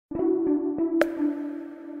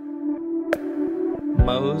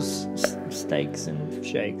Moe's Steaks and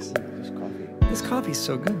Shakes. This coffee's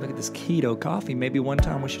so good. Look at this keto coffee. Maybe one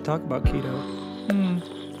time we should talk about keto.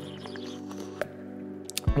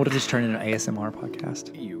 What if this turned into an ASMR podcast?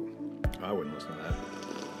 I wouldn't listen to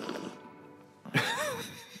that.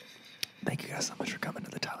 Thank you guys so much for coming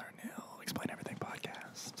to the Tyler and Neil Explain Everything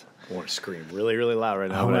podcast. I want to scream really, really loud right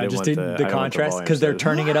now. Oh, I just did the contrast because they're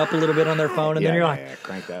turning it up a little bit on their phone, and then you're like,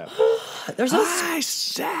 crank that. There's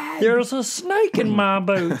a snake in my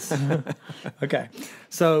boots. Okay,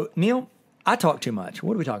 so Neil, I talk too much.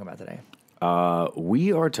 What are we talking about today?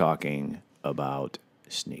 We are talking about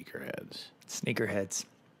sneakerheads. Sneakerheads.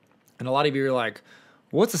 And a lot of you are like,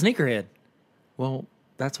 what's a sneakerhead? Well,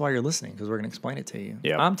 that's why you're listening, because we're going to explain it to you.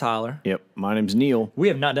 Yep. I'm Tyler. Yep. My name's Neil. We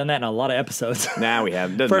have not done that in a lot of episodes. Nah, we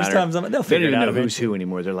haven't. Doesn't First matter. time they'll figure it out. They don't even know who's eventually. who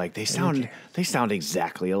anymore. They're like, they sound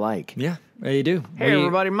exactly alike. Yeah, they do. Hey,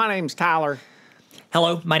 everybody. My name's Tyler.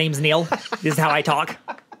 Hello, my name's Neil. This is how I talk.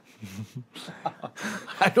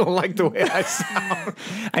 I don't like the way I sound.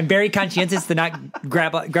 I'm very conscientious to not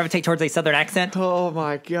gravitate towards a southern accent, Oh,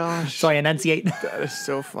 my gosh. so I enunciate. That is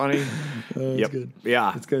so funny. Yep. good.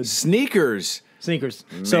 Yeah. It's good. Sneakers. Sneakers.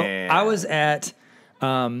 So Man. I was at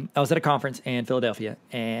a conference in Philadelphia,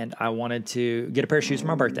 and I wanted to get a pair of shoes for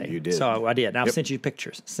my birthday. You did. So I did. And I've Yep. sent you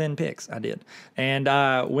pictures. Send pics. I did. And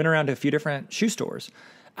I went around to a few different shoe stores.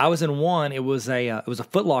 I was in one. It was a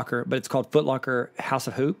Foot Locker, but it's called Foot Locker House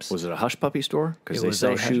of Hoops. Was it a Hush Puppy store? Because It they was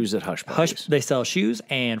sell a shoes at Hush Puppies. They sell shoes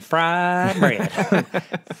and fried bread.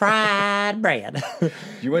 Fried bread.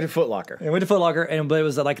 You went to Foot Locker. I went to Foot Locker, but it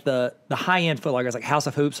was like the high end Foot Locker. It's like House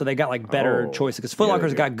of Hoops, so they got like better choices. Because Foot yeah,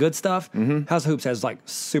 Locker's they do. got good stuff. House of Hoops has like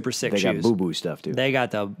super sick They shoes. got boo-boo stuff, too. They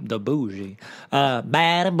got the bougie.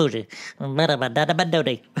 Bad and bougie.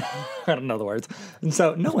 I don't know the words. And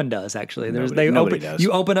so no one does, actually. Nobody does.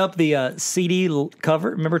 You open up the CD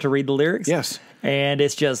cover, remember to read the lyrics? Yes. And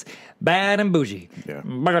it's just bad and bougie. Yeah.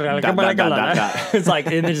 It's like,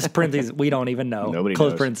 and then just parentheses. We don't even know. Nobody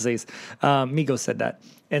Close knows. parentheses. Migos said that.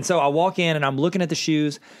 And so I walk in and I'm looking at the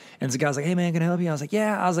shoes, and the guy's like, "Hey man, can I help you?" I was like,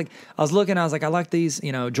 "Yeah." I was looking. I was like, "I like these,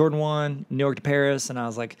 Jordan 1, New York to Paris," and I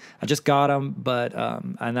was like, "I just got them," but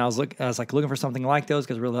and I was looking for something like those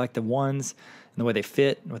because I really like the ones and the way they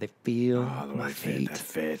fit, and the way they feel. Oh, the way they fit, that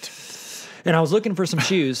fit. And I was looking for some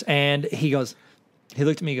shoes, and he looked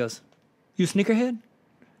at me, he goes, "You a sneakerhead?"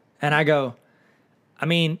 And I go, "I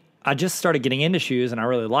mean, I just started getting into shoes, and I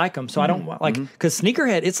really like them, so I don't like because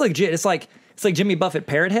sneakerhead. It's legit. It's like Jimmy Buffett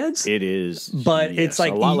parrot heads. It is, But it's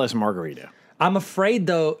like a lot less margarita. I'm afraid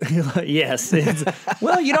though. Yes.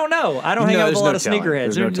 Well, you don't know. I don't hang out with a lot of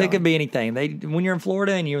sneakerheads. They could be anything. When you're in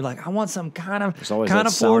Florida and you're like, I want some kind of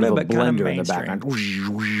Florida, but kind of mainstream. I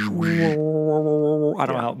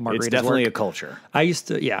don't know how margaritas It's definitely work. a culture. I used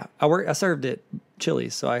to, yeah. I served at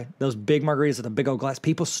Chili's, so those big margaritas with a big old glass.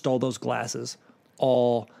 People stole those glasses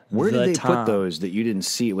all Where the did they time. put those that you didn't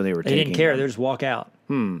see when they were They taking didn't care. them? They just walk out.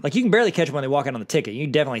 Like you can barely catch them when they walk out on the ticket. You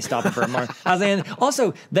definitely stop them for a mark. I was saying,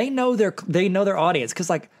 also they know their audience because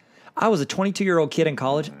like I was a 22-year-old kid in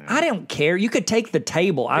college. I don't care. You could take the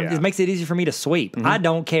table. Yeah. It makes it easy for me to sweep. I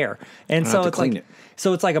don't care. And so it's like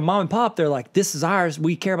it's like a mom and pop. They're like, this is ours.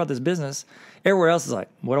 We care about this business. Everywhere else is like,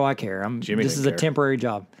 what do I care? This is a temporary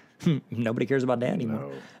job. Nobody cares about that anymore.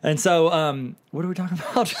 No. And so what are we talking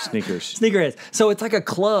about? Sneakers. Sneakerheads. So it's like a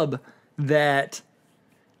club that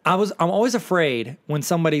I'm always afraid when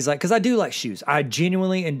somebody's like, because I do like shoes. I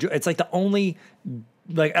genuinely enjoy. It's like the only,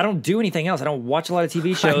 like I don't do anything else. I don't watch a lot of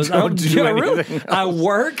TV shows. I don't do anything else. I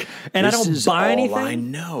work and This I don't is buy all anything. I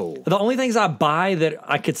know. The only things I buy that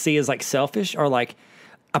I could see as like selfish are like,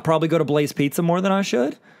 I probably go to Blaze Pizza more than I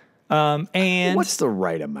should. And What's the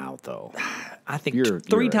right amount though? I think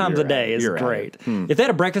three times a day is you're at great. it. If they had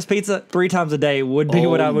a breakfast pizza, 3 times a day would be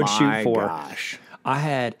what I would shoot for. Gosh.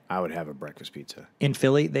 I would have a breakfast pizza. In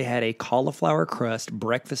Philly, they had a cauliflower crust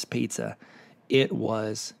breakfast pizza. It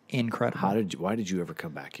was incredible. Why did you ever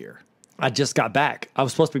come back here? I just got back. I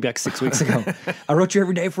was supposed to be back 6 weeks ago. I wrote you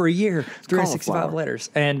every day for a year, 365 cauliflower. letters,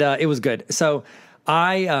 and it was good. So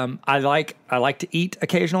I like to eat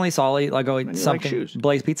occasionally. So I'll go eat something. Like shoes.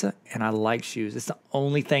 Blaze Pizza, and I like shoes. It's the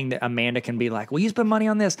only thing that Amanda can be like, will you spend money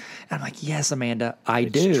on this? And I'm like, yes, Amanda, I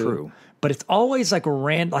do. True. But it's always like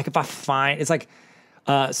like if I find, it's like,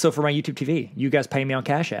 so for my YouTube TV, you guys pay me on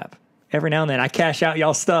Cash App. Every now and then I cash out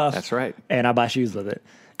y'all stuff. That's right. And I buy shoes with it.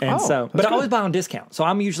 And but I always buy on discount. So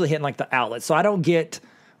I'm usually hitting like the outlet. So I don't get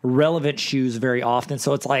relevant shoes very often.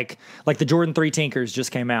 So it's like the Jordan 3 Tinkers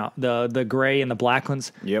just came out. The gray and the black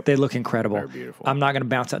ones. Yep. They look incredible. They're beautiful. I'm not going to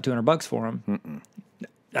bounce out $200 for them.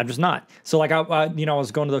 I'm just not. So like I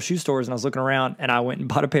was going to those shoe stores and I was looking around and I went and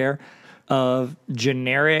bought a pair. of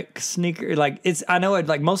generic sneaker. Like I know it,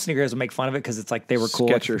 like most sneakers would make fun of it because it's like they were cool.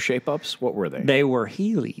 Sketcher shape-ups? What were they? They were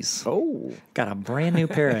Heelys. Oh. Got a brand new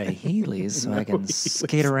pair of Heelys so I can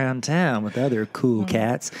skate around town with other cool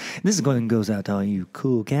cats. This is going goes out to all you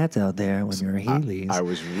cool cats out there when you're Heelys. I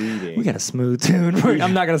was reading. We got a smooth tune.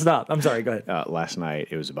 I'm not going to stop. I'm sorry. Go ahead. Last night,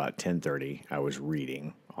 it was about 10:30. I was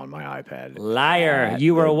reading on my iPad. Liar.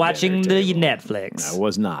 You were the watching dinner the table. Netflix. I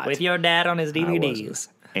was not. With your dad on his I wasn't. DVDs.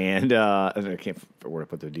 And I can't remember where to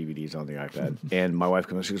put the DVDs on the iPad. And my wife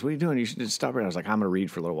comes in, she goes, "What are you doing? You should just stop here." I was like, "I'm going to read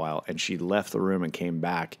for a little while." And she left the room and came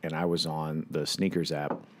back, and I was on the Sneakers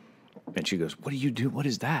app. And she goes, "What do you do? What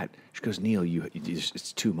is that?" She goes, "Neil,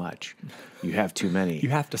 it's too much. You have too many.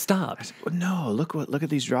 You have to stop. I said, well, no, look at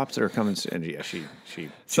these drops that are coming." And yeah, she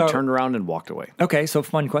So- turned around and walked away. Okay, so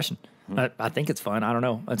fun question. I think it's fun. I don't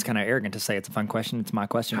know. It's kind of arrogant to say it's a fun question. It's my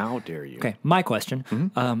question. How dare you? Okay, my question.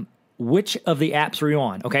 Which of the apps were you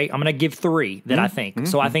on? Okay, I'm going to give three that I think.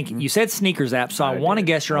 So I think you said Sneakers app, so I want to did.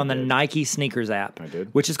 guess you're I on the did. Nike Sneakers app. I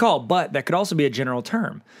did. Which is called, but that could also be a general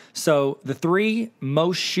term. So the three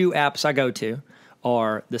most shoe apps I go to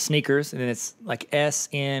are the Sneakers, and then it's like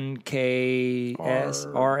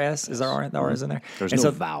SNKSRS. Is there R? The R is in there? There's And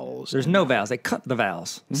no vowels. There's no vowels. They cut the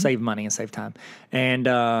vowels, save money and save time. And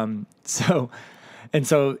so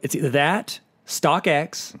it's either that,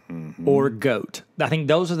 StockX, or Goat. I think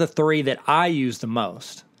those are the three that I use the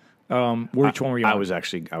most. Which one were you on?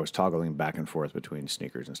 I was toggling back and forth between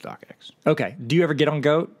Sneakers and StockX. Okay. Do you ever get on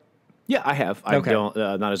Goat? Yeah, I have. I Okay. don't,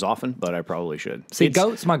 not as often, but I probably should. See, It's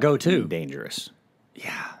Goat's my go-to. dangerous.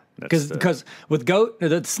 Yeah. That's Because with Goat,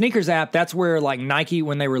 the Sneakers app, that's where like Nike,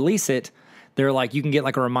 when they release it, they're like, you can get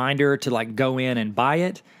like a reminder to like go in and buy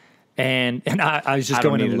it. And I was just I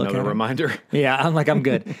don't going in need and looking another at it. reminder. Yeah, I'm like, I'm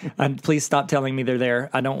good. Please stop telling me they're there.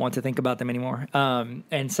 I don't want to think about them anymore.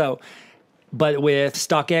 But with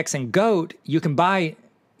StockX and Goat, you can buy.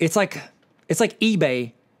 It's like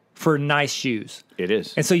eBay for nice shoes. It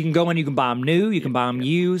is. And so you can go in, you can buy them new, you can buy them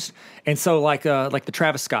used. And so like the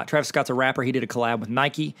Travis Scott. Travis Scott's a rapper. He did a collab with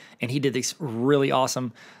Nike, and he did these really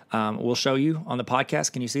awesome. We'll show you on the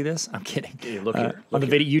podcast. Can you see this? I'm kidding. Yeah, look here. On the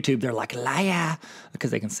video YouTube, they're like, liar,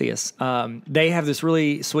 because they can see us. They have this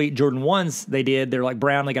really sweet Jordan 1s they did. They're like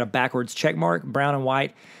brown. They got a backwards check mark, brown and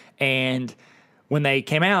white. And when they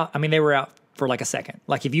came out, I mean, they were out for like a second.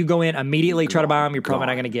 Like if you go in immediately, try to buy them, you're probably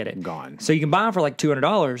not going to get it. Gone. So you can buy them for like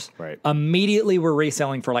 $200. Right. Immediately, we're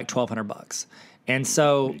reselling for like $1,200. And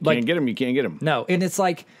so, like, Can't get them. You can't get them. no, and it's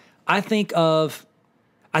like I think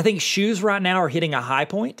shoes right now are hitting a high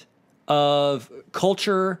point of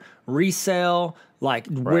culture, resale, like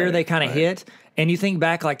where Right, they kind of right. hit. And you think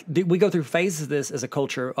back, like we go through phases of this as a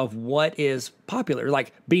culture of what is popular,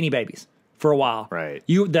 like Beanie Babies for a while. Right.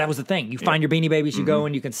 That was the thing. You find your Beanie Babies, you go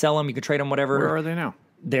and you can sell them, you can trade them, whatever. Where are they now?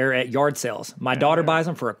 They're at yard sales. My daughter buys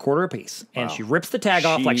them for $0.25 a piece, and she rips the tag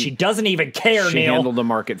off like She- she doesn't even care, She Neil. handled the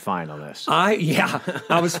market fine on this. I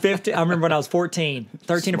was 15. I remember when I was 13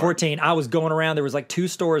 or 14, I was going around. There was like 2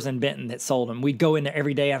 stores in Benton that sold them. We'd go in there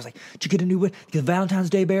every day. I was like, did you get a new one? The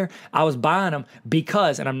Valentine's Day bear? I was buying them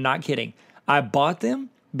because, and I'm not kidding, I bought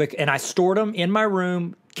them and I stored them in my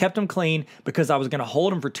room, kept them clean because I was going to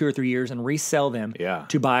hold them for 2 or 3 years and resell them Yeah.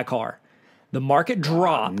 to buy a car. The market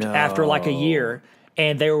dropped after like a year.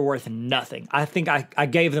 And they were worth nothing. I think I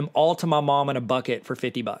gave them all to my mom in a bucket for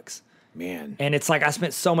 $50. Man. And it's like I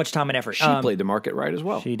spent so much time and effort. She played the market right as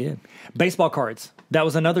well. She did. Baseball cards. That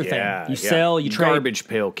was another thing. You sell, you trade. Garbage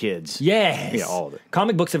pail kids. Yes. Yeah, all of it.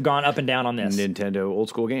 Comic books have gone up and down on this. Nintendo old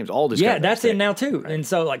school games. All this. Yeah, kind of that's thing. in now too. And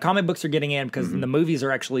so like comic books are getting in because the movies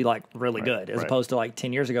are actually like really good as right. opposed to like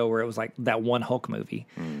 10 years ago where it was like that one Hulk movie.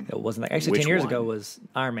 It wasn't like, actually Which 10 years one? ago was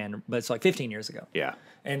Iron Man, but it's like 15 years ago. Yeah.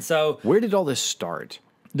 And so Where did all this start?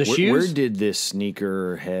 The Where shoes? did this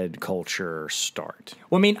sneakerhead culture start?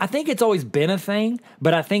 Well, I mean, I think it's always been a thing,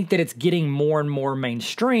 but I think that it's getting more and more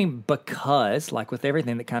mainstream because, like with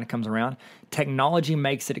everything that kind of comes around, technology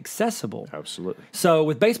makes it accessible. Absolutely. So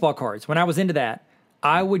with baseball cards, when I was into that,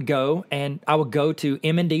 I would go to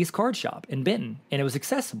M&D's card shop in Benton, and it was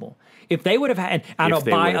accessible. If they would have had, I'd If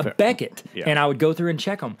they buy would a have- Beckett, Yeah. and I would go through and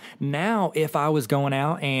check them. Now, if I was going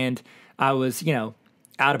out and I was,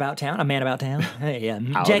 out about town, a man about town. Hey, yeah,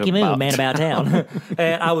 Jackie Moo, about man about town.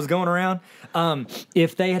 And I was going around.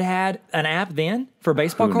 If they had an app then for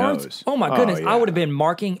baseball Who cards, knows? oh my goodness, yeah. I would have been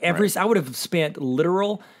marking every. Right. I would have spent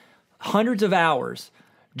literal hundreds of hours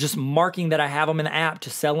just marking that I have them in the app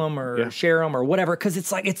to sell them or share them or whatever. Because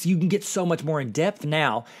it's like you can get so much more in depth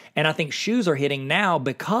now. And I think shoes are hitting now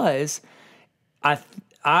because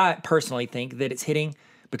I personally think that it's hitting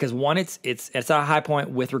because one, it's at a high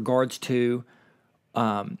point with regards to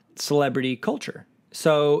celebrity culture.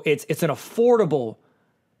 So it's an affordable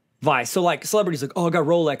vice. So like celebrities like, oh, I got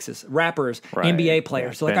Rolexes, rappers, NBA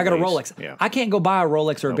players. So like I got a Bentleys. Rolex. Yeah. I can't go buy a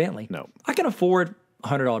Rolex or a Bentley. no. I can afford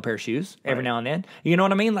 $100 pair of shoes every now and then. You know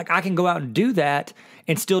what I mean? Like I can go out and do that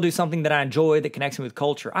and still do something that I enjoy that connects me with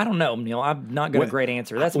culture. I don't know, Neil. I've not got a great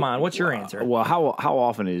answer. That's mine. What's your answer? Well, how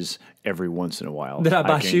often is every once in a while? Did I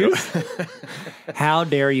buy can shoes? How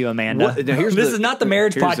dare you, Amanda? Now, this is not the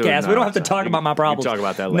marriage podcast. We don't have to talk about my problems. Talk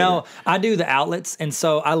about that later. No, I do the outlets, and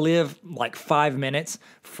so I live like 5 minutes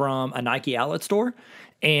from a Nike outlet store.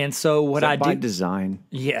 And so what I do by design.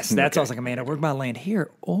 Yes, that's I was like, Amanda, we're going to land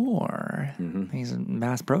here, or these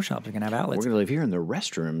Bass Pro Shops are going to have outlets. We're going to live here in the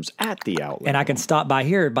restrooms at the outlet. And I can stop by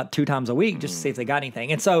here about 2 times a week just to see if they got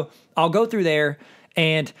anything. And so I'll go through there,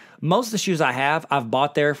 and most of the shoes I have, I've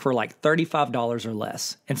bought there for like $35 or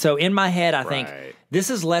less. And so in my head, I think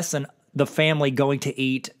this is less than the family going to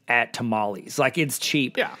eat at Tamales. Like it's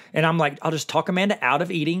cheap. Yeah. And I'm like, I'll just talk Amanda out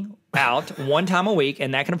of eating out 1 time a week,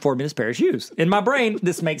 and that can afford me this pair of shoes. In my brain,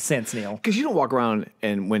 this makes sense, Neil. Because you don't walk around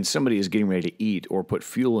and when somebody is getting ready to eat or put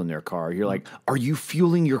fuel in their car, you're like, are you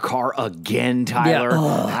fueling your car again, Tyler?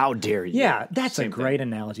 How dare you? Yeah, that's a great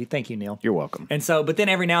analogy. Thank you, Neil. You're welcome. And so, but then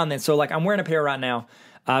every now and then, so like I'm wearing a pair right now.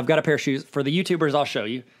 I've got a pair of shoes. For the YouTubers, I'll show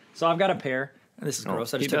you. So I've got a pair. This is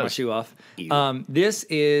gross. I just took my shoe off. This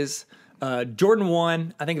is Jordan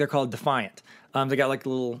 1. I think they're called Defiant. They got like a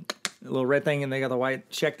little red thing, and they got the white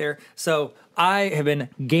check there. So I have been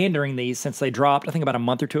gandering these since they dropped, I think about a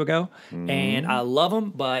month or 2 ago, and I love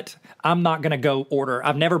them, but I'm not going to go order.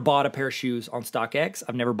 I've never bought a pair of shoes on StockX.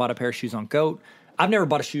 I've never bought a pair of shoes on GOAT. I've never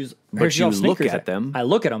bought a pair of shoes on Sneakers. Look at them. I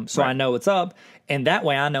look at them, so I know what's up, and that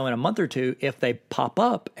way I know in a month or 2 if they pop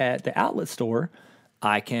up at the outlet store,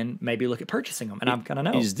 I can maybe look at purchasing them, and I'm going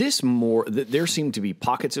to know. Is this more, there seem to be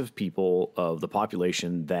pockets of people of the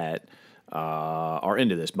population that are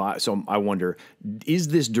into this. So I wonder, is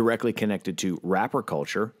this directly connected to rapper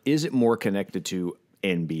culture? Is it more connected to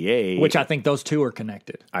NBA? Which I think those two are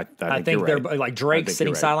connected. I think they're right. like Drake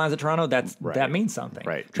sitting sidelines at Toronto. That means something.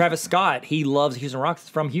 Right. Travis Scott, he loves Houston Rockets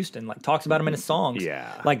from Houston. Like talks about them in his songs. Yeah.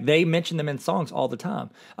 Like they mention them in songs all the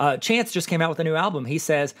time. Chance just came out with a new album. He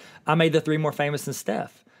says, "I made the 3 more famous than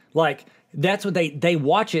Steph." Like that's what they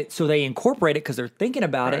watch it, so they incorporate it because they're thinking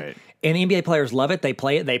about it. And the NBA players love it. They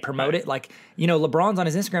play it. They promote it. Like, you know, LeBron's on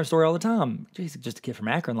his Instagram story all the time. He's just a kid from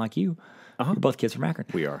Akron like you. We're both kids from Akron.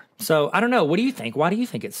 We are. So, I don't know. What do you think? Why do you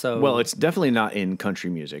think it's so... Well, it's definitely not in country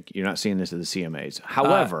music. You're not seeing this at the CMAs.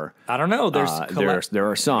 However... I don't know. There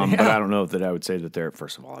are some, but I don't know that I would say that they're...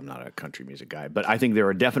 First of all, I'm not a country music guy, but I think there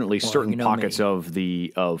are definitely certain pockets of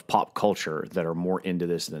pop culture that are more into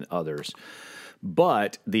this than others.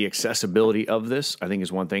 But the accessibility of this, I think,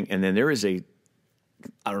 is one thing. And then there is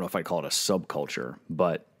I don't know if I call it a subculture,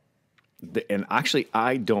 but and actually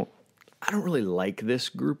I don't really like this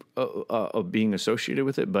group of being associated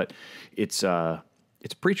with it, but it's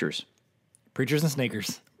preachers, and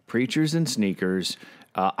sneakers, preachers and sneakers.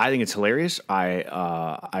 I think it's hilarious.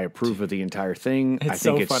 I approve of the entire thing. I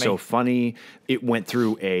think it's so funny. It went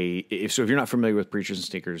through if you're not familiar with Preachers and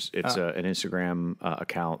Sneakers, it's an Instagram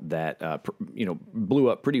account that blew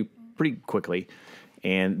up pretty quickly.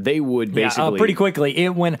 And they would basically pretty quickly.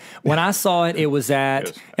 When I saw it, it was at,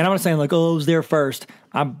 and I'm not saying like, oh, it was there first.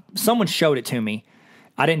 Someone showed it to me.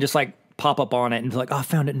 I didn't just like pop up on it and be like, oh, I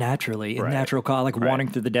found it naturally in natural color, like wandering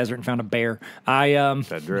through the desert and found a bear.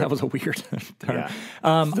 That was a weird term.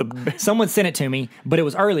 Yeah. Someone sent it to me, but it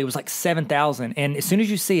was early. It was like 7,000. And as soon as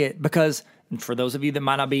you see it, because for those of you that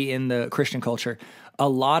might not be in the Christian culture, a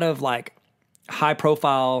lot of like high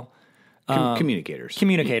profile communicators,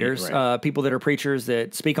 people that are preachers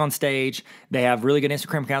that speak on stage. They have really good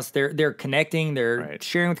Instagram accounts. They're connecting. They're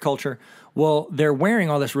sharing with culture. Well, they're wearing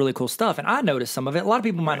all this really cool stuff, and I noticed some of it. A lot of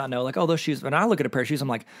people might not know, like, oh, those shoes. When I look at a pair of shoes, I'm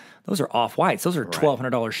like, those are off-whites. Those are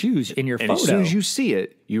 $1,200 shoes in your photo. As soon as you see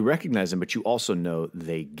it, you recognize them, but you also know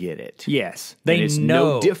they get it. Yes, it's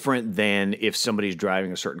no different than if somebody's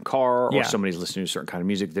driving a certain car or somebody's listening to a certain kind of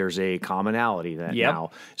music. There's a commonality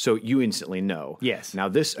now, so you instantly know. Yes. Now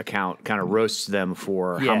this account kind of roasts them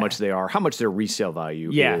for how much they are, how much their resale value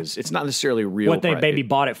is. It's not necessarily real. What they maybe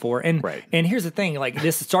bought it for, and here's the thing: like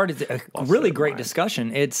this started a really great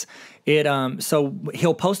discussion. So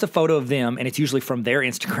he'll post a photo of them, and it's usually from their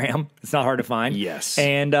Instagram. It's not hard to find. Yes.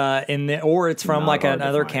 Or it's from like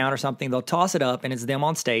another account or something. They'll toss it up, and it's them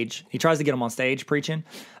on stage. He tries to get them on stage preaching,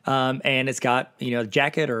 and it's got a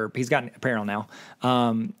jacket, or he's got apparel now,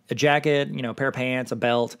 a jacket, a pair of pants, a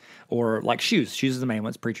belt, or like shoes. Shoes is the main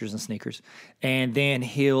ones, preachers and sneakers. And then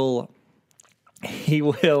he'll he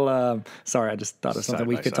will. Sorry, I just thought of something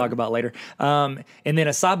we could talk about later. And then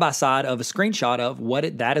a side by side of a screenshot of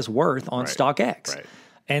what that is worth on StockX. Right.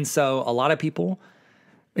 And so a lot of people,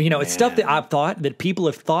 it's stuff that I've thought that people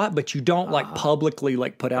have thought, but you don't like publicly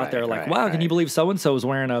like put out there like, wow, can you believe so and so is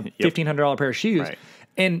wearing a $1,500 pair of shoes? Right.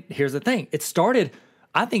 And here's the thing: it started.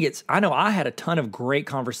 I know I had a ton of great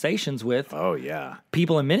conversations with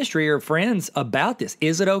people in ministry or friends about this.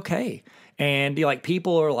 Is it okay? And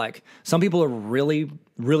people are like, some people are really,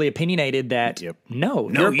 really opinionated that no,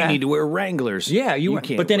 you need to wear Wranglers. Yeah, you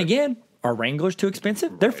can't. But then again, are Wranglers too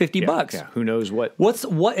expensive? They're $50. Yeah, who knows what?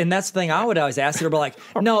 And that's the thing I would always ask. They're like,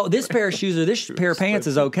 no, this pair of shoes or this pair of pants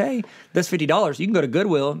is okay. That's $50. You can go to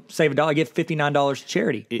Goodwill, save $1, give $59 to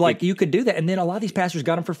charity. You could do that. And then a lot of these pastors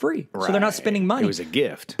got them for free, so they're not spending money. It was a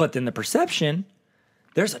gift. But then the perception.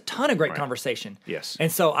 There's a ton of great conversation. Yes.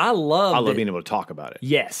 And so I love being able to talk about it.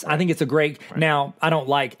 Yes. I think it's a great, now I don't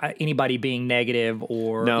like anybody being negative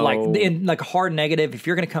or like hard negative. If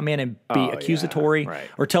you're going to come in and be accusatory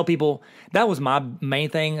or tell people, that was my main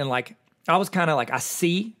thing. And like, I was kind of like, I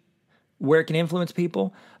see where it can influence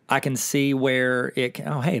people. I can see where it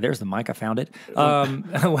can, hey, there's the mic. I found it.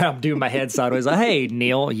 When I'm doing my head sideways, like, hey,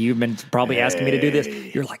 Neil, you've been probably asking me to do this.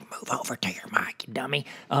 You're like, move over to your mic, you dummy.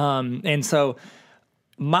 And so,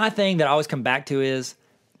 my thing that I always come back to is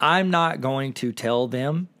I'm not going to tell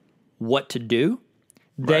them what to do.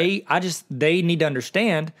 They need to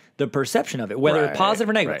understand the perception of it, whether it's positive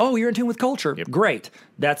or negative. Oh, you're in tune with culture. Yep. Great.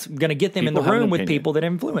 That's going to get them in the room with people that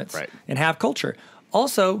influence and have culture.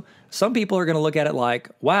 Also, some people are going to look at it like,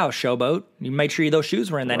 wow, showboat, you made sure those shoes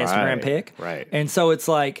were in that Instagram pic. Right. And so it's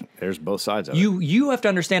like, there's both sides of it. You have to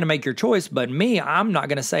understand to make your choice, but I'm not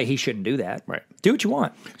going to say he shouldn't do that. Right. Do what you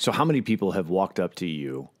want. So how many people have walked up to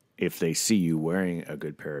you if they see you wearing a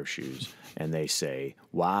good pair of shoes and they say,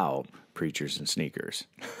 wow, preachers and sneakers?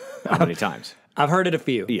 How many times? I've heard it a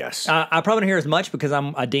few. Yes. I probably don't hear as much because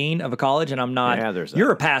I'm a dean of a college and I'm not. Yeah, there's that.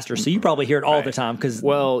 You're a pastor, so you probably hear it all the time.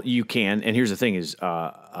 Well, you can. And here's the thing is,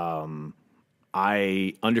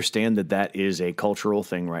 I understand that is a cultural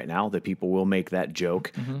thing right now, that people will make that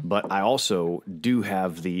joke. Mm-hmm. But I also do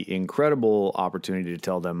have the incredible opportunity to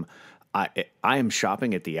tell them, I am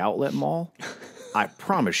shopping at the outlet mall. I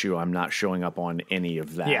promise you I'm not showing up on any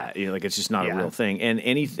of that. Yeah. It's just not a real thing. And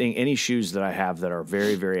any shoes that I have that are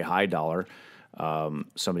very, very high dollar,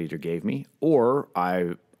 somebody either gave me, or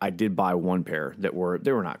I did buy one pair they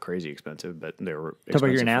were not crazy expensive, but they were expensive. Talk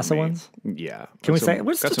about your NASA ones? Yeah. Can we say,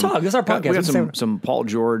 what's the talk? This is our podcast. We got some Paul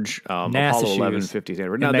George, Apollo 11 50th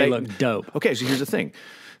anniversary. No, they look dope. Okay, so here's the thing.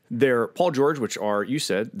 They're Paul George, which are, you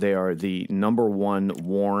said, they are the number one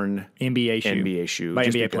worn NBA shoe by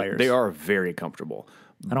NBA players. They are very comfortable.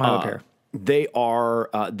 I don't have a pair. They are.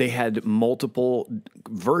 They had multiple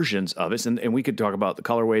versions of it, and we could talk about the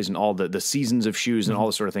colorways and all the seasons of shoes and all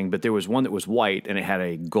this sort of thing. But there was one that was white and it had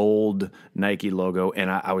a gold Nike logo,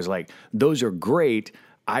 and I was like, "Those are great."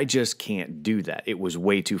 I just can't do that. It was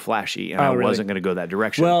way too flashy, and I wasn't going to go that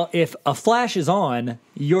direction. Well, if a flash is on,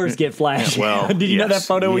 yours get flashy. Well, did you know that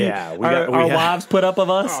photo? Yeah, our wives put up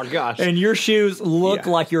of us. Oh gosh! And your shoes look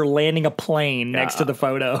like you're landing a plane next to the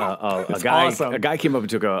photo. A guy came up and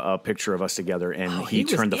took a picture of us together, and he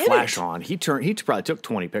turned the flash on. He probably took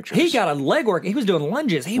 20 pictures. He got a leg work. He was doing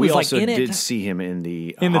lunges. We was also like in it. did see him in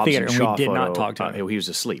the theater, and we did photo. not talk to him. He was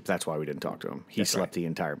asleep. That's why we didn't talk to him. He slept the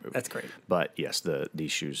entire movie. That's great. But yes,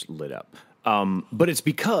 these shoes lit up. But it's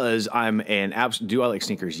because I'm do I like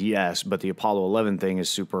sneakers? Yes, but the Apollo 11 thing is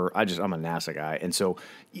super. I'm a NASA guy, and so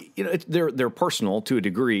they're personal to a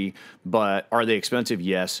degree. But are they expensive?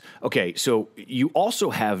 Yes. Okay, so you also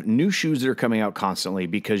have new shoes that are coming out constantly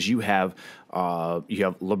because you have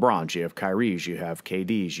LeBrons, you have Kyrie's, you have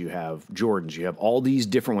KD's, you have Jordans, you have all these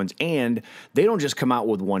different ones, and they don't just come out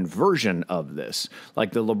with one version of this,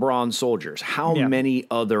 like the LeBron Soldiers. How many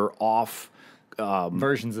other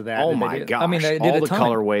versions of that? Oh my gosh! I mean, they did all the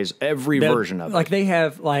colorways, every version of it. Like they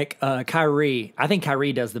have, Kyrie. I think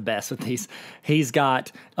Kyrie does the best with these. He's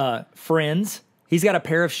got Friends. He's got a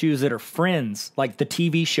pair of shoes that are Friends, like the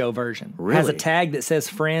TV show version. Really? Has a tag that says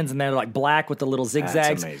Friends, and they're like black with the little zigzags.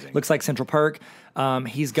 That's amazing. Looks like Central Perk.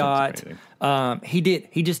 He's got.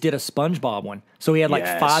 He just did a SpongeBob one. So he had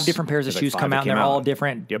 5 different pairs of shoes come out, and they're all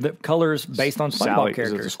different colors based on SpongeBob Sally,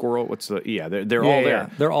 characters. Is it the squirrel? What's the? Yeah, they're all there. Yeah,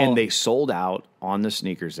 they're all, and they sold out on the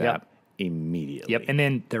Sneakers app immediately. Yep, and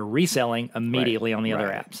then they're reselling immediately on the other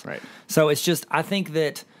apps. Right. So it's just, I think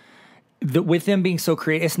that. With them being so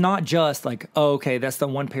creative, it's not just like, oh, okay, that's the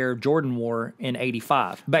one pair Jordan wore in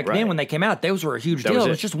 '85. Back then, when they came out, those were a huge deal. It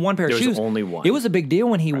was just one pair of shoes. There was only one. It was a big deal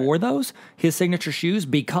when he wore those, his signature shoes,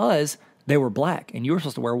 because they were black, and you were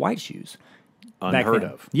supposed to wear white shoes. back unheard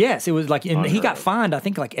then. of. Yes, it was like, and he Unheard got of. fined, I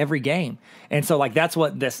think, like every game. And so, like, that's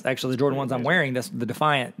what this actually the Jordan ones I'm wearing. This the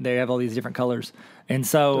Defiant. They have all these different colors, and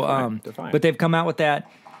so, Defiant. but they've come out with that,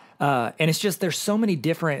 and it's just there's so many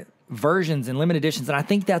different versions and limited editions, and I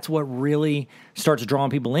think that's what really starts drawing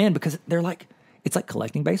people in because they're like. It's like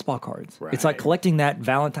collecting baseball cards. Right. It's like collecting that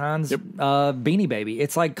Valentine's Beanie Baby.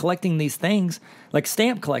 It's like collecting these things, like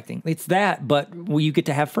stamp collecting. It's that, but you get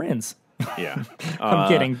to have friends. Yeah. I'm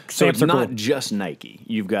kidding. So Stamps it's are not cool. just Nike.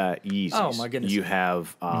 You've got Yeezys. Oh, my goodness. You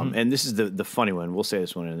have, and this is the funny one. We'll say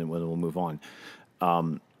this one and then we'll move on.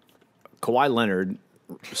 Kawhi Leonard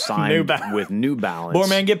signed with New Balance. Poor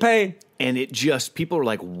man get paid. And it just, people are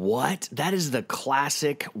like, what? That is the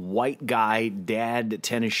classic white guy dad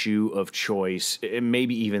tennis shoe of choice. And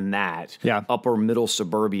maybe even that. Yeah. Upper middle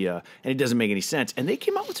suburbia. And it doesn't make any sense. And they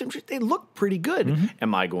came out with some, they look pretty good.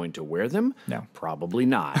 Am I going to wear them? No. Probably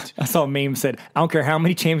not. I saw a meme said, I don't care how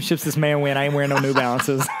many championships this man win, I ain't wearing no New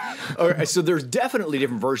Balances. All right, so there's definitely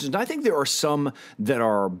different versions. And I think there are some that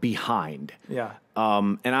are behind. Yeah.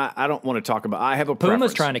 And I don't want to talk about, I have a Puma's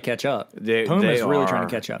preference. trying to catch up. They Puma's really are, trying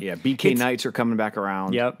to catch up. Yeah, BK Knights are coming back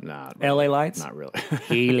around. Yep. Not LA Lights? Not really.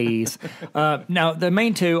 Heelys. Now, the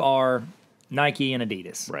main two are Nike and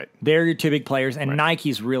Adidas. Right. They're your two big players, and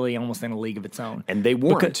Nike's really almost in a league of its own. And they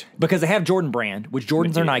weren't. Because they have Jordan Brand, which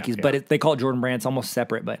Jordans are Nikes, but they call it Jordan Brand. It's almost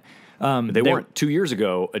separate, but they weren't. 2 years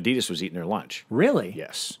ago, Adidas was eating their lunch. Really?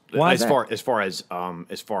 Yes. Why is as that? far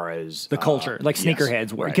as the Culture, like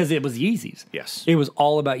Sneakerheads were, because it was Yeezys. Yes. It was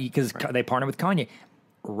all about because they partnered with Kanye.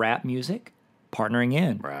 Rap music, partnering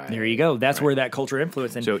in. Right. There you go. That's where that culture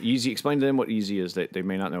influence. And So Yeezy, explain to them what Yeezy is. They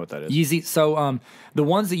may not know what that is. Yeezy. So the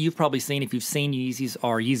ones that you've probably seen, if you've seen Yeezys,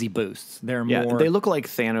 are Yeezy Boosts. They're Yeah, more. they look like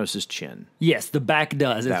Thanos' chin. Yes, the back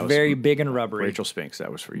does. It's was very big and rubbery. Rachel Spinks,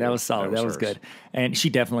 that was for you. That was solid. That was hers. good. And she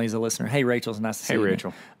definitely is a listener. Hey, Rachel, it's nice to see you. Hey,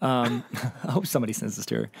 Rachel. I hope somebody sends this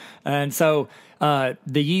to her. And so the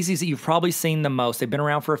Yeezys that you've probably seen the most, they've been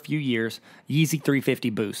around for a few years, Yeezy 350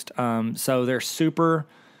 Boost. So they're super...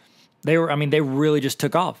 They really just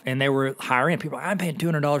took off, and they were higher end. People are like, I'm paying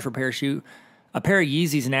 $200 for a pair of shoe. A pair of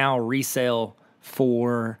Yeezys now resell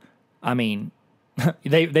for,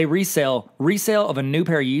 they resell of a new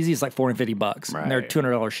pair of Yeezys is like $450. Right. And they're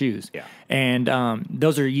 $200 shoes. Yeah. And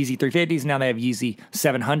those are Yeezy 350s. Now they have Yeezy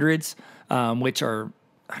 700s, which are,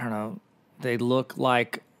 I don't know, they look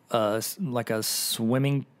like a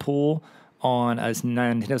swimming pool on a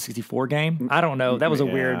Nintendo 64 game. I don't know. That was a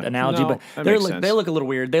weird analogy, No, but that makes sense. they look a little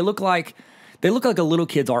weird. They look like a little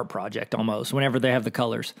kid's art project almost whenever they have the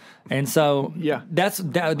colors. And so Yeah. the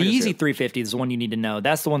Yeezy 350 is the one you need to know.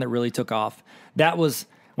 That's the one that really took off. That was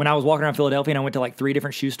when I was walking around Philadelphia and I went to like 3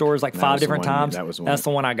 different shoe stores, like 5 was the different one- times. that was the That's the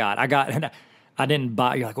one I got. And I didn't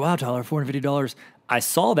buy. You're like, wow, Tyler, $450. I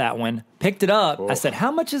saw that one, picked it up. I said, how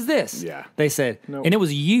much is this? Yeah. They said, and it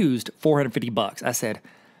was used $450. I said,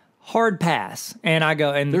 hard pass. And I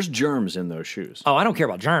go, and There's germs in those shoes. oh, I don't care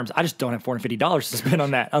about germs. I just don't have $450 to spend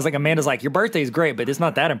on that. I was like, Amanda's like, your birthday is great, but it's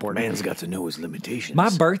not that important. Man's got to know his limitations. My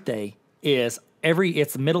birthday is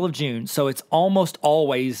it's the middle of June, so it's almost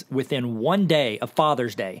always within one day of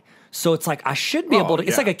Father's Day. So it's like I should be able to.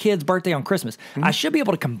 It's yeah. like a kid's birthday on Christmas. I should be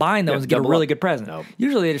able to combine those and get a double really up. good present. Nope.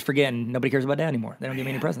 Usually they just forget and nobody cares about dad anymore. They don't give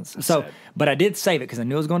me any presents. So, sad. but I did save it because I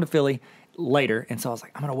knew I was going to Philly later, and so I was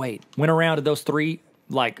like, I'm gonna wait. Went around to those 3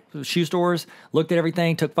 like shoe stores, looked at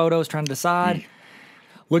everything, took photos, trying to decide.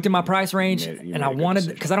 Looked at my price range, You and made I a good wanted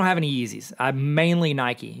decision. because I don't have any Yeezys. I'm mainly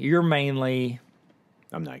Nike. You're mainly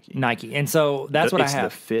I'm Nike. Nike, and so that's what I It's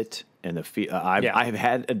have. the fit and the feel. I have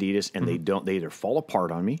had Adidas, and they either fall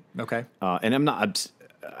apart on me. Okay. And I'm not.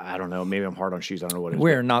 I don't know. Maybe I'm hard on shoes. I don't know what it is.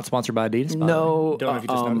 We're not sponsored by Adidas. by the No, way. Don't know if you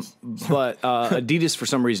just noticed. but Adidas for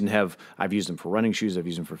some reason I've used them for running shoes. I've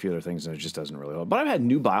used them for a few other things, and it just doesn't really hold. But I've had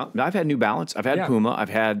New Balance. I've had Yeah. Puma. I've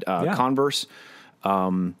had Converse.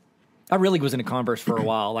 I really was into Converse for a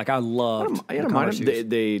while. Like I loved I don't Converse mind them. shoes.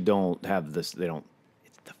 They don't have this. They don't.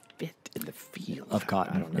 It's the fit and the feel Of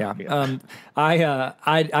cotton. I don't know.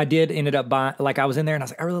 Yeah. I did ended up buying, like I was in there and I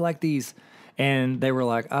was like, I really like these. And they were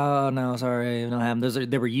like, oh, no, sorry, I don't have them.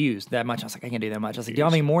 They were used that much. I was like, I can't do that much. I was like, do you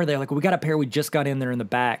have any more? They're like, well, we got a pair we just got in there in the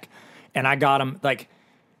back. And I got them, like,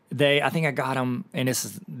 I think I got them, and it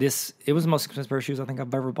was the most expensive pair of shoes I think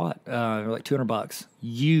I've ever bought. They were like $200.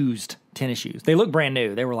 Used tennis shoes. They look brand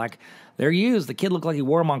new. They were like, they're used. The kid looked like he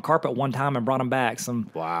wore them on carpet one time and brought them back.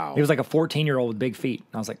 Wow. He was like a 14-year-old with big feet.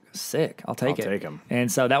 I was like, sick. I'll take take 'em.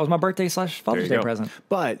 And so that was my birthday / Father's There you Day go. present.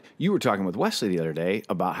 But you were talking with Wesley the other day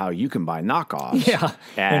about how you can buy knockoffs Yeah.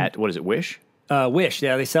 at, what is it, Wish? Wish,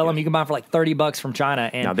 yeah, they sell them. You can buy them for like $30 from China.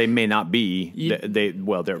 And now they may not be. They're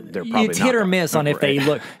probably it's hit or miss on if they Right.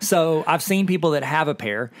 look. So I've seen people that have a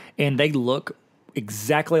pair and they look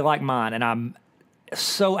exactly like mine, and I'm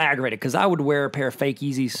so aggravated because I would wear a pair of fake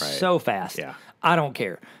Yeezys so fast. Yeah. I don't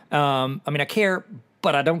care. I mean, I care,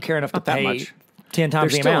 but I don't care enough to that pay much. 10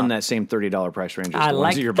 times They're the still amount. in that same $30 price range as I the like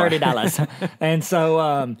ones that you're buying. $30, and so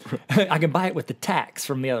I can buy it with the tax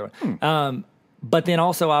from the other one. But then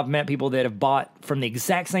also I've met people that have bought from the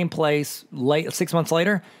exact same place 6 months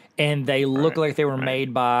later, and they look like they were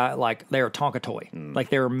made by like they were Tonka toy, like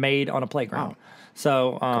they were made on a playground.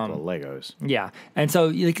 So Couple of Legos. yeah, and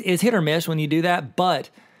so it's hit or miss when you do that, but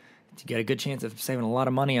you get a good chance of saving a lot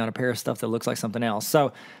of money on a pair of stuff that looks like something else.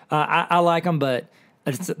 So I like them, but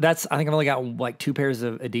I think I've only got like 2 pairs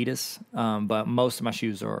of Adidas, but most of my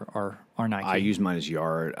shoes are Nike. I use mine as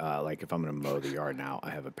yard. Like if I'm going to mow the yard now,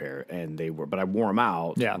 I have a pair, and but I wore them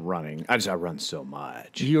out running. I run so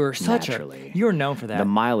much. You're you're known for that. The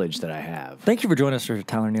mileage that I have. Thank you for joining us for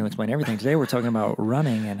Tyler Neal Explain Everything. Today we're talking about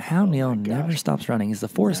running and how Neal never stops running. He's the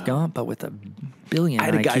Forrest Gump, but with a billion I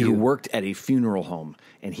had a IQ. guy who worked at a funeral home,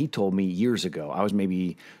 and he told me years ago, I was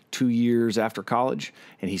maybe 2 years after college,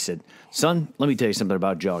 and he said, "Son, let me tell you something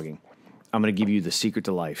about jogging. I'm going to give you the secret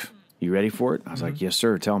to life. You ready for it?" I was like, "Yes,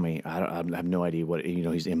 sir. Tell me." I have no idea what,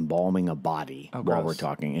 he's embalming a body while gross. we're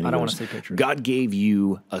talking. And I he don't want goes, to see pictures. God gave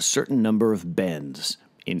you a certain number of bends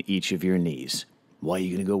in each of your knees. Why are you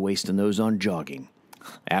going to go wasting those on jogging?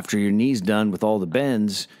 After your knee's done with all the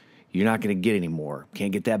bends, you're not going to get any more.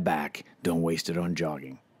 Can't get that back. Don't waste it on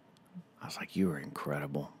jogging. I was like, you are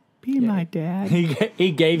incredible. Be my dad.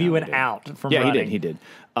 He gave you an out from running. Yeah, he did.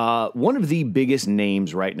 One of the biggest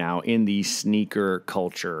names right now in the sneaker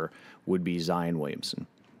culture would be Zion Williamson.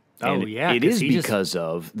 And it is because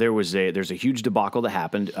there's a huge debacle that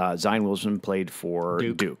happened. Zion Williamson played for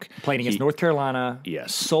Duke. Played against North Carolina.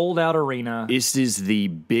 Yes. Sold out arena. This is the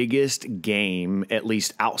biggest game, at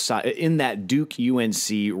least outside in that Duke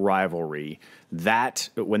UNC rivalry. That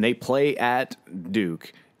when they play at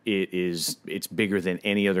Duke, it's bigger than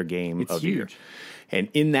any other game of the year. And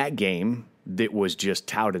in that game, it was just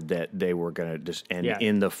touted that they were going to just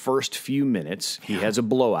in the first few minutes, he has a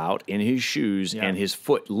blowout in his shoes and his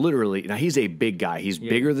foot literally. Now he's a big guy. He's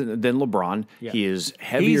bigger than LeBron. Yeah. He is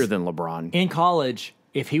heavier than LeBron. In college,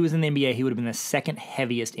 if he was in the NBA, he would have been the second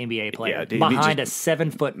heaviest NBA player behind a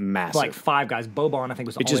 7 foot, massive, like 5 guys. Boban, I think,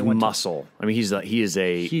 was the only one. It's just muscle. I mean, he is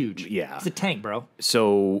a huge. Yeah, he's a tank, bro.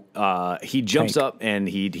 So he jumps up and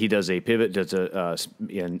he does a pivot,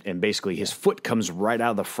 and basically his foot comes right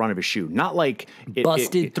out of the front of his shoe, not like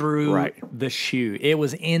busted through the shoe. It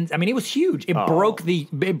was it was huge. It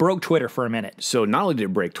broke Twitter for a minute. So not only did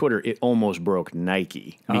it break Twitter, it almost broke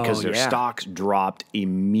Nike because their stocks dropped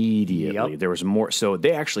immediately. There was more. So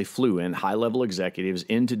they actually flew in high-level executives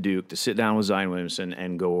into Duke to sit down with Zion Williamson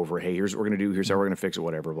and go over, hey, here's what we're going to do, here's how we're going to fix it,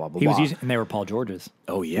 whatever, blah, blah, blah. And they were Paul George's.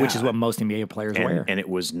 Oh, yeah. Which is what most NBA players wear. And it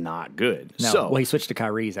was not good. No, well, he switched to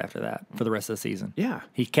Kyrie's after that for the rest of the season. Yeah.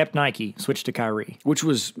 He kept Nike, switched to Kyrie. Which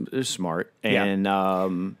was smart. And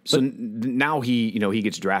now he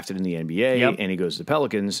gets drafted in the NBA, and he goes to the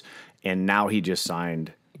Pelicans, and now he just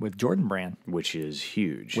signed with Jordan Brand, which is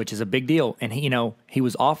huge, which is a big deal. And he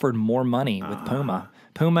was offered more money with Puma,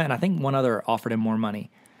 and I think one other offered him more money,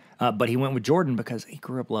 but he went with Jordan because he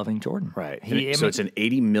grew up loving Jordan. Right. So it's an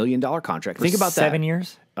 $80 million contract. Think about that. 7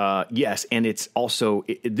 years. Yes, and it's also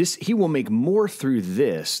he will make more through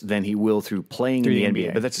this than he will through playing in the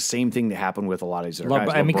NBA. But that's the same thing that happened with a lot of these other guys.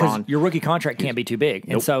 I mean, because your rookie contract can't be too big,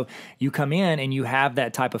 and so you come in and you have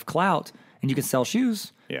that type of clout, and you can sell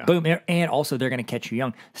shoes. Yeah. Boom, and also they're going to catch you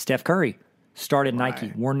young. Steph Curry started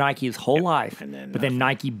Nike, wore Nike his whole life, but then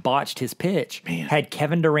Nike botched his pitch. Man. Had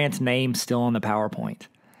Kevin Durant's name still on the PowerPoint.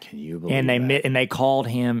 Can you believe that? And they called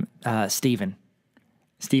him Stephen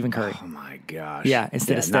Curry. Oh my gosh! Yeah,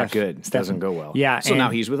 instead of Steph. Not good. Doesn't go well. Yeah, so now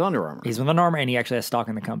he's with Under Armour. He's with Under Armour, and he actually has stock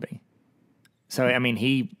in the company. So I mean,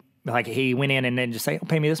 he went in and then just say, "Oh,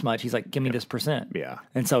 pay me this much." He's like, "Give me this percent." Yeah.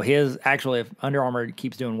 And so if Under Armour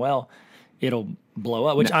keeps doing well, it'll blow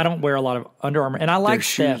up, which I don't wear a lot of Under Armour. And I like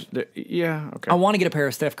Steph. Yeah, okay. I want to get a pair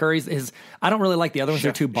of Steph Curry's. I don't really like the other ones.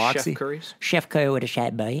 They're too boxy. Chef Curry's? Chef Curry with a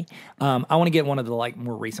shot boy. I want to get one of the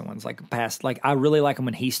more recent ones, I really like them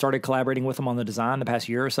when he started collaborating with them on the design the past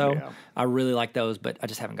year or so. Yeah. I really like those, but I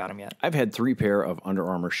just haven't got them yet. I've had 3 pair of Under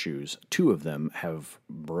Armour shoes. 2 of them have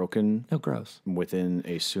broken. Oh, gross. Within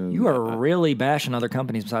a soon. You are really bashing other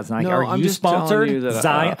companies besides Nike. No, are I'm you just telling sponsored? you that,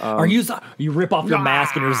 Zion? You rip off your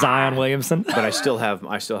mask and you're Zion Williamson? But still have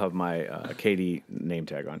my KD name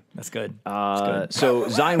tag on. That's good. That's good. So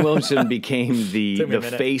Zion Williamson became the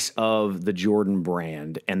minute. face of the Jordan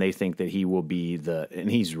brand, and they think that he will be and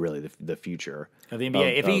he's really the future Of the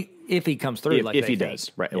NBA, if he comes through, if he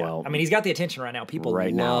does, right? Yeah. Well, I mean, he's got the attention right now. People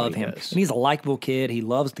right now love he him, does. and he's a likable kid. He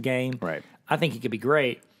loves the game. Right. I think he could be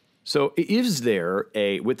great. So is there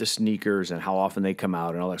with the sneakers and how often they come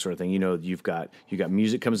out and all that sort of thing? You know, you've got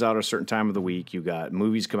music comes out at a certain time of the week. You got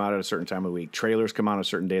movies come out at a certain time of the week. Trailers come out on a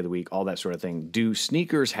certain day of the week. All that sort of thing. Do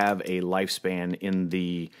sneakers have a lifespan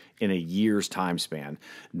in a year's time span?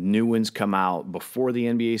 New ones come out before the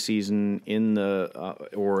NBA season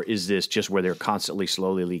or is this just where they're constantly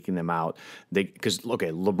slowly leaking them out? Because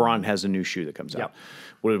LeBron has a new shoe that comes out.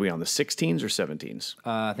 What are we on, the 16s or 17s?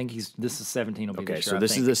 I think this is 17 will be Okay, this year, so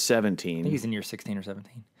this is the 17. I think he's in year 16 or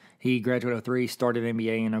 17. He graduated 03, started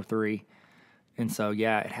NBA in 03. And so,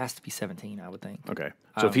 yeah, it has to be 17, I would think. Okay.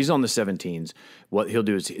 So if he's on the 17s, what he'll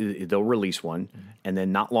do is they'll release one, and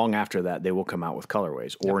then not long after that, they will come out with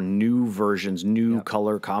colorways or new versions, new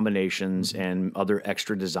color combinations, and other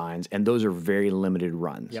extra designs. And those are very limited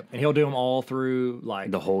runs. Yep. And he'll do them all through,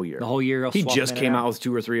 like... The whole year. The whole year. He just came out with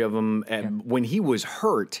 2 or 3 of them. And when he was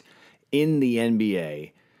hurt in the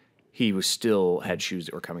NBA, he was still had shoes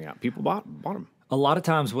that were coming out. People bought them. A lot of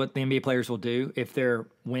times what the NBA players will do if they're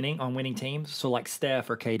winning on winning teams, so like Steph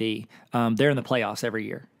or KD, they're in the playoffs every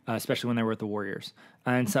year, especially when they were with the Warriors.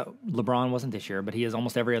 And so LeBron wasn't this year, but he is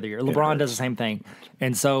almost every other year. LeBron does the same thing.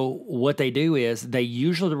 And so what they do is they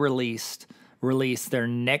usually release their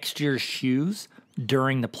next year's shoes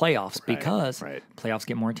during the playoffs because playoffs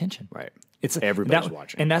get more attention. Right. Everybody's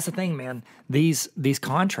watching. And that's the thing, man. These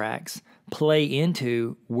contracts play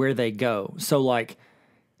into where they go. So like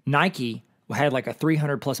Nike had like a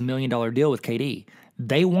 $300+ million deal with KD.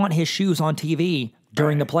 They want his shoes on TV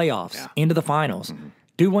during the playoffs, into the finals.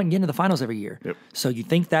 Dude wouldn't get into the finals every year. Yep. So you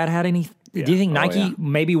think that had any? Do you think Nike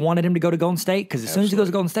maybe wanted him to go to Golden State? Because as soon as he goes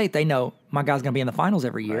to Golden State, they know my guy's going to be in the finals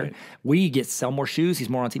every year. Right. We get sell more shoes. He's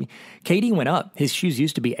more on TV. KD went up. His shoes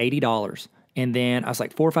used to be $80. And then I was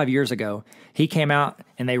like 4 or 5 years ago, he came out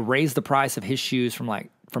and they raised the price of his shoes from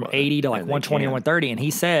 80 to like 120 or 130. And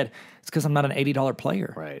he said, it's because I'm not an $80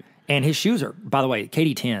 player. Right. And his shoes are, by the way,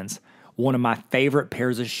 KD 10s, one of my favorite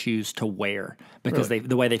pairs of shoes to wear because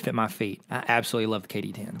the way they fit my feet. I absolutely love the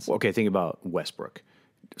KD 10s. Well, okay, think about Westbrook.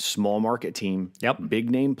 Small market team, Yep. Big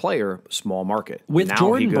name player, small market. With now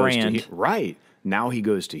Jordan he goes brand. right. Now he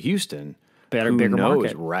goes to Houston. Bigger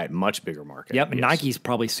market. Right, much bigger market. Yep, and Nike's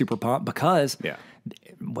probably super pumped because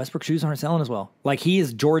Westbrook shoes aren't selling as well. Like he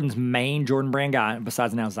is Jordan's main Jordan brand guy,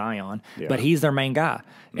 besides now Zion, but he's their main guy.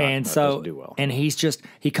 Doesn't do well. And he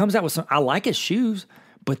comes out with some. I like his shoes,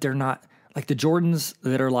 but they're not like the Jordans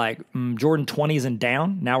that are like Jordan 20s and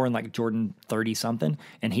down. Now we're in like Jordan 30 something,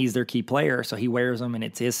 and he's their key player, so he wears them, and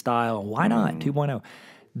it's his style. Why not 2.0?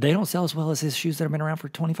 They don't sell as well as his shoes that have been around for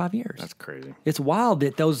 25 years. That's crazy. It's wild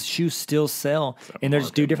that those shoes still sell, and they're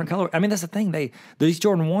just do different color. I mean, that's the thing. These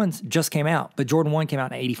Jordan 1s just came out, but Jordan 1 came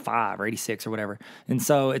out in 85 or 86 or whatever. And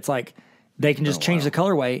so it's like they can just change the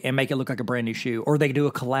colorway and make it look like a brand new shoe. Or they can do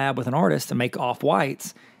a collab with an artist and make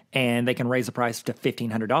off-whites, and they can raise the price to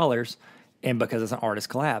 $1,500 and because it's an artist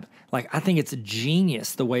collab. Like, I think it's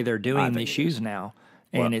genius the way they're doing these shoes now.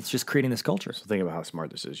 And it's just creating this culture. So think about how smart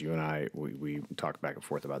this is. You and I, we talked back and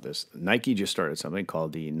forth about this. Nike just started something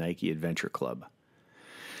called the Nike Adventure Club.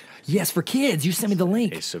 Yes, for kids. You sent me the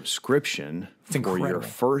link. A subscription for your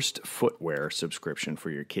first footwear subscription for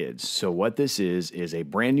your kids. So what this is a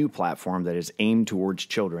brand new platform that is aimed towards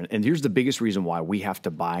children. And here's the biggest reason why we have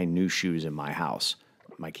to buy new shoes in my house.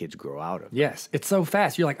 My kids grow out of them. Yes, it's so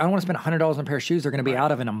fast. You're like, I don't want to spend $100 on a pair of shoes. They're going to be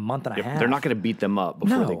out of in a month and a half. They're not going to beat them up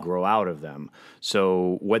before they grow out of them.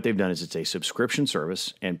 So what they've done is it's a subscription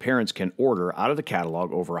service, and parents can order out of the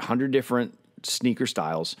catalog over 100 different sneaker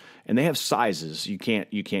styles, and they have sizes. You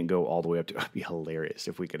can't go all the way up to. It'd be hilarious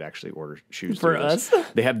if we could actually order shoes for us.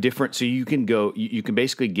 They have different, so you can go. You can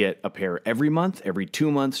basically get a pair every month, every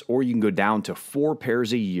 2 months, or you can go down to 4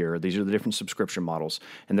 pairs a year. These are the different subscription models,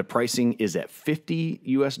 and the pricing is at $50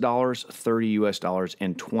 US, $30 US,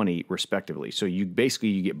 and $20 respectively. So you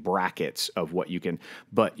get brackets of what you can,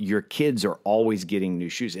 but your kids are always getting new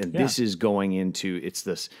shoes, and this is going into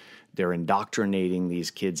this. They're indoctrinating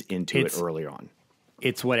these kids into it early on.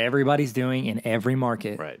 It's what everybody's doing in every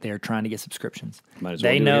market. Right. They're trying to get subscriptions.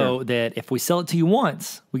 They know that if we sell it to you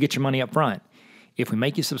once, we get your money up front. If we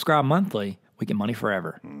make you subscribe monthly, we get money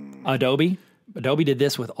forever. Adobe did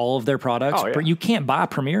this with all of their products. You can't buy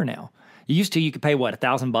Premiere now. You could pay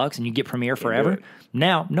 $1,000 and you get Premiere forever.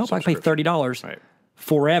 Now, I can pay $30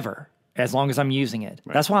 forever. as long as I'm using it.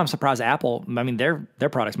 That's why I'm surprised Apple, I mean, their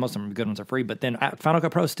products, most of them good ones are free, but then Final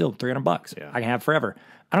Cut Pro is still $300. Yeah. I can have forever.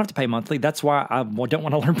 I don't have to pay monthly. That's why I don't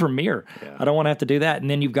want to learn Premiere. Yeah. I don't want to have to do that. And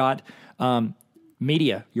then you've got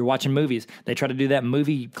media. You're watching movies. They try to do that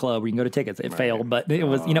movie club where you can go to tickets. It failed, but it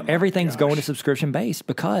was, everything's going to subscription based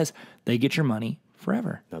because they get your money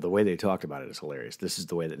forever. Now, the way they talked about it is hilarious. This is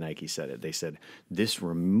the way that Nike said it. They said, this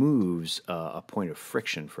removes a point of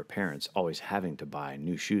friction for parents always having to buy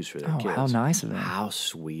new shoes for their kids. How nice of them. How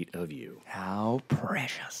sweet of you. How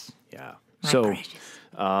precious. Yeah. How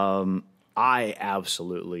precious. I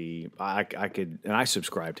absolutely, I could, and I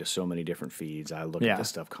subscribe to so many different feeds. I look at this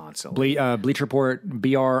stuff constantly. Bleach Report,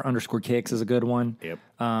 BR_kicks is a good one. Yep.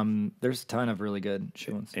 There's a ton of really good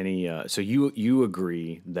shoe ones. So you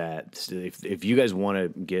agree that if you guys want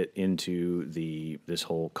to get into this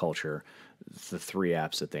whole culture, the 3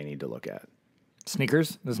 apps that they need to look at.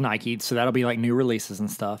 Sneakers, there's Nike, so that'll be like new releases and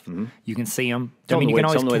stuff. Mm-hmm. You can see them. Tell them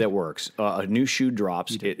the way that works. A new shoe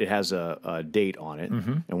drops. It has a date on it,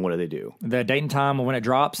 and what do they do? The date and time of when it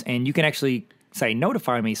drops, and you can actually say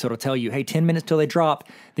notify me, so it'll tell you, hey, 10 minutes till they drop.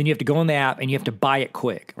 Then you have to go in the app and you have to buy it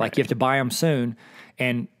quick. Like you have to buy them soon,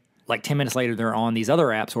 and like 10 minutes later, they're on these other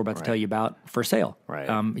apps we're about to tell you about for sale. Right.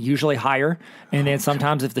 Usually higher. And then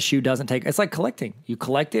sometimes if the shoe doesn't take, it's like collecting. You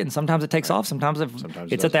collect it and sometimes it takes off. Sometimes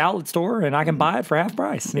it's at the outlet store and I can buy it for half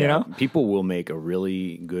price, you know? People will make a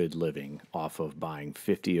really good living off of buying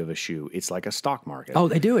 50 of a shoe. It's like a stock market. Oh,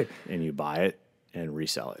 they do it. And you buy it and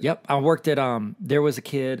resell it. Yep. I worked at, there was a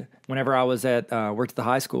kid, whenever I was worked at the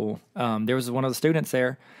high school, there was one of the students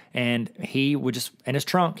there, and he would just, in his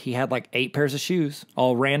trunk, he had like 8 pairs of shoes,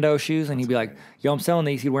 all rando shoes, and he'd be like, yo, I'm selling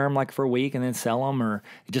these. He'd wear them like for a week and then sell them or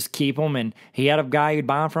just keep them. And he had a guy he'd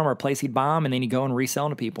buy them from or a place he'd buy them, and then he'd go and resell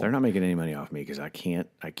them to people. They're not making any money off me because I can't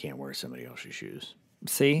wear somebody else's shoes.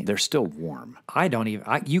 See? They're still warm. I don't even,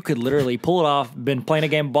 you could literally pull it off, been playing a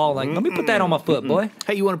game of ball, like, let me put that on my foot, boy.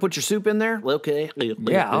 Hey, you want to put your soup in there? Okay.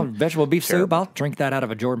 Yeah, vegetable beef soup. I'll drink that out of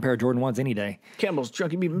a pair of Jordan 1s any day. Campbell's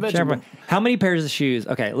chunky beef and vegetable. How many pairs of shoes?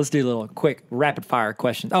 Okay, let's do a little quick rapid fire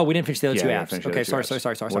questions. Oh, we didn't finish the other 2 apps. Okay, sorry.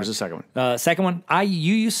 What is the second one? Second one,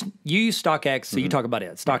 you use StockX, so you talk about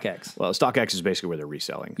it. StockX. Well, StockX is basically where they're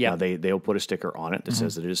reselling. Yeah. They'll put a sticker on it that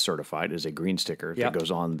says that it is certified. It is a green sticker that goes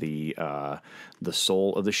on the sole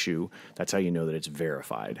of the shoe. That's how you know that it's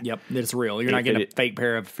verified. Yep, it's real. You're not getting a fake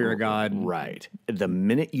pair of Fear of God. Right. The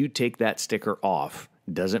minute you take that sticker off,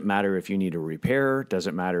 doesn't matter if you need a repair,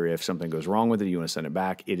 doesn't matter if something goes wrong with it, you want to send it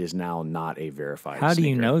back, it is now not a verified How sneaker. do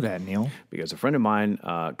you know that, Neil? Because a friend of mine,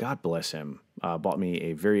 God bless him, bought me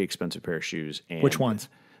a very expensive pair of shoes. And Which ones?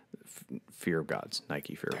 Fear of Gods,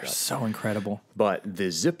 Nike Fear of Gods. So incredible. But the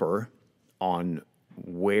zipper on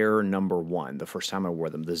wear number 1, the first time I wore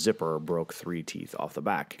them, the zipper broke 3 teeth off the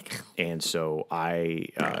back, and so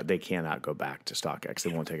they cannot go back to StockX. They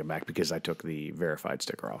won't take them back because I took the verified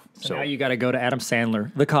sticker off. So now you got to go to Adam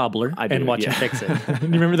Sandler, the cobbler, I do, and watch him fix it. You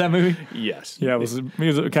remember that movie? Yes. Yeah, it was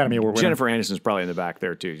Academy Award winner. Jennifer Aniston's probably in the back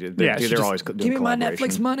there too. They're always doing give me my collaboration.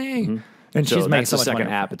 Netflix money. Mm-hmm. And so she's making that's so the much second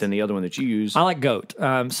money. app, but then the other one that you use. I like Goat.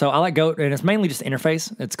 So I like Goat, and it's mainly just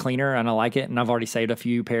interface. It's cleaner, and I like it. And I've already saved a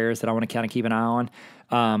few pairs that I want to kind of keep an eye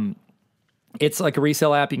on. It's like a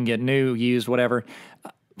resale app. You can get new, used, whatever.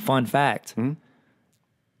 Fun fact.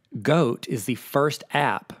 Goat is the first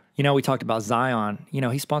app. You know, we talked about Zion. You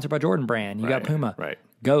know, he's sponsored by Jordan Brand. You got Puma. Right.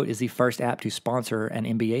 Goat is the first app to sponsor an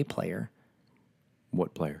NBA player.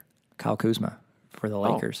 What player? Kyle Kuzma for the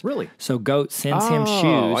Lakers. Really? So Goat sends him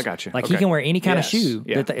shoes. I got you. Like Okay. he can wear any kind of Yes. shoe.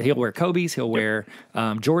 Yeah. He'll wear Kobe's. He'll wear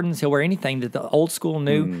Jordans. He'll wear anything that the old school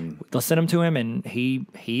knew. They'll send them to him, and he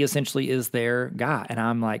essentially is their guy. And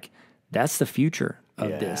I'm like, that's the future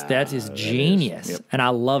of this. That is genius. Yep. And I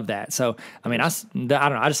love that. So, I mean, I don't know.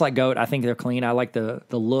 I just like Goat. I think they're clean. I like the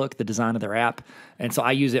look, the design of their app. And so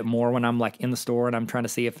I use it more when I'm like in the store and I'm trying to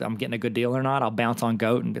see if I'm getting a good deal or not. I'll bounce on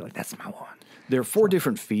Goat and be like, that's my one. There are 4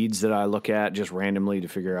 different feeds that I look at just randomly to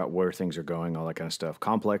figure out where things are going, all that kind of stuff.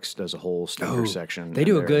 Complex does a whole sneaker section. They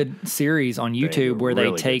do a good series on YouTube where they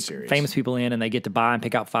really good take series. famous people in and they get to buy and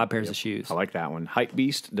pick out 5 pairs of shoes. I like that one. Hype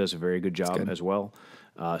Beast does a very good job as well.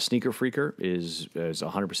 Sneaker Freaker is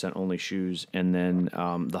 100% only shoes, and then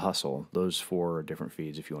The Hustle. Those 4 different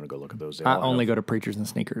feeds. If you want to go look at those, they I all only have- go to Preachers and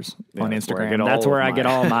Sneakers on that's where I Instagram. get That's all where of I get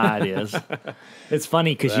my- all my ideas. It's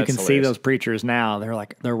funny because you That's can see hilarious. those preachers now.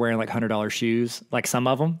 They're wearing like $100 shoes. Like some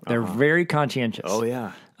of them, they're very conscientious. Oh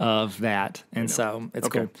yeah. Of that, and so it's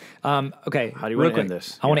Okay. cool. Okay, How do you real want to end quick,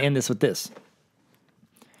 this? I want to end this with this.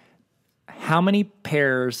 How many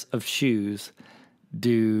pairs of shoes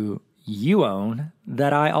do you own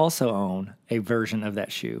that I also own a version of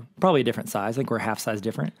that shoe? Probably a different size. I think we're half size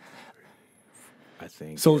different. I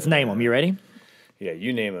think. So let's name them. You ready? Yeah,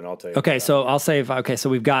 you name it. I'll tell you. Okay, so I'll say so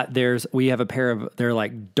we have a pair of, they're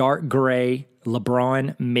like dark gray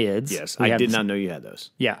LeBron mids. Yes, We I have did this- not know you had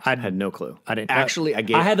those. Yeah, I had no clue. I didn't. Actually,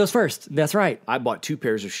 I had those first. That's right. I bought 2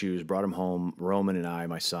 pairs of shoes, brought them home. Roman and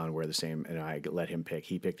my son, wear the same, and I let him pick.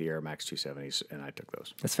 He picked the Air Max 270s, and I took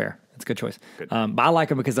those. That's fair. That's a good choice. Good. But I like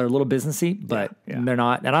them because they're a little businessy, but Yeah. they're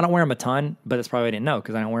not. And I don't wear them a ton, but that's probably I didn't know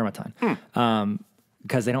because I don't wear them a ton. Hmm.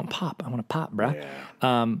 Because they don't pop. I want to pop, bruh.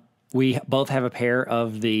 Yeah. We both have a pair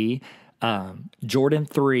of the Jordan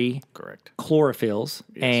 3 Correct. chlorophylls,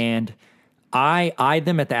 and I eyed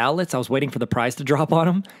them at the outlets. I was waiting for the price to drop on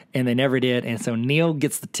them, and they never did. And so Neil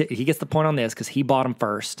gets the point on this because he bought them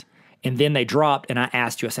first, and then they dropped. And I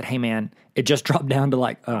asked you, I said, "Hey man, it just dropped down to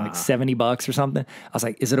like $70 or something." I was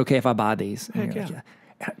like, "Is it okay if I buy these?" And you're like,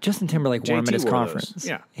 yeah. Justin Timberlake wore them at his JT wore conference. those.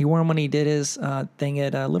 Yeah. He wore them when he did his thing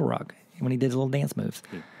at Little Rock, when he did his little dance moves.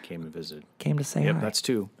 He came and visited. Came to say Yep, hi. that's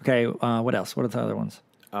 2. Okay, what else? What are the other ones?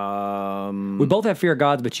 We both have Fear of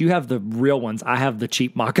Gods, but you have the real ones. I have the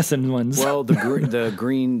cheap moccasin ones. Well, the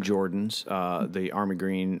green Jordans, the army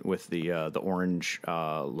green with the orange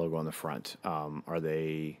logo on the front. Are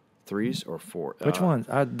they 3s or 4? Which ones?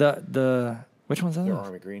 Which ones are They're those?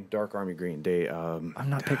 army green, dark army green. They. I'm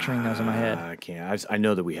not picturing those in my head. I can't. I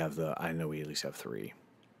know that we have I know we at least have 3.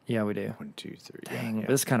 Yeah, we do. 1, 2, 3. Dang, yeah.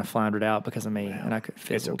 this kind of floundered out because of me, and I could It's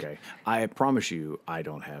fizzled. okay. I promise you, I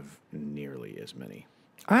don't have nearly as many.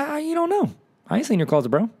 You don't know. I ain't seen your closet,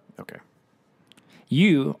 bro. Okay.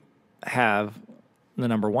 You have the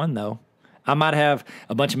number 1 though. I might have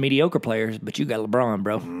a bunch of mediocre players, but you got LeBron,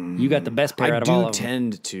 bro. You got the best pair out of all of them.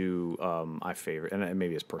 tend to my favorite, and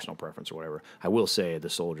maybe it's personal preference or whatever. I will say the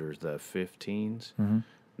Soldiers, the 15s.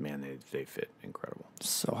 Man, they fit incredible.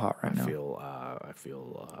 So hot right now. I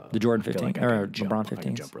feel The Jordan I feel 15 like I or can jump, LeBron I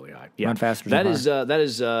can 15s. jump really high. Run faster, That jump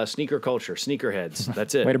is sneaker culture, sneakerheads.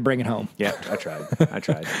 That's it. Way to bring it home. Yeah, I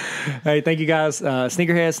tried. Hey, thank you guys.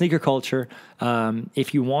 Sneakerheads, Sneaker Culture.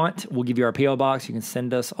 If you want, we'll give you our P.O. box. You can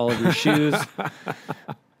send us all of your shoes.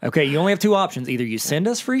 Okay, you only have 2 options. Either you send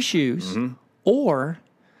us free shoes or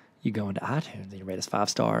you go into iTunes and you rate us 5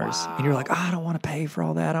 stars. Wow. And you're like, I don't want to pay for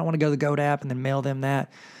all that. I want to go to the Goat app and then mail them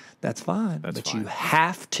that. That's fine. That's but fine. you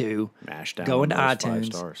have to Mash down go into those 5 iTunes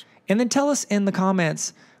stars. and then tell us in the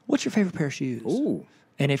comments, what's your favorite pair of shoes? Ooh.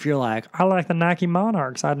 And if you're like, I like the Nike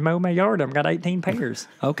Monarchs, I'd mow my yard. I've got 18 pairs.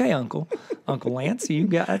 Okay, Uncle Lance,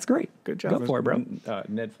 that's great. Good job. Go for it, bro.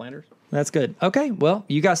 Ned Flanders. That's good. Okay, well,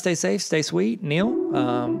 you guys stay safe, stay sweet. Neil,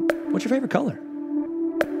 what's your favorite color?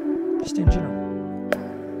 Just in general.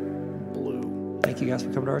 Blue. Thank you guys for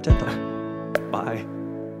coming to our TED Talk. Bye.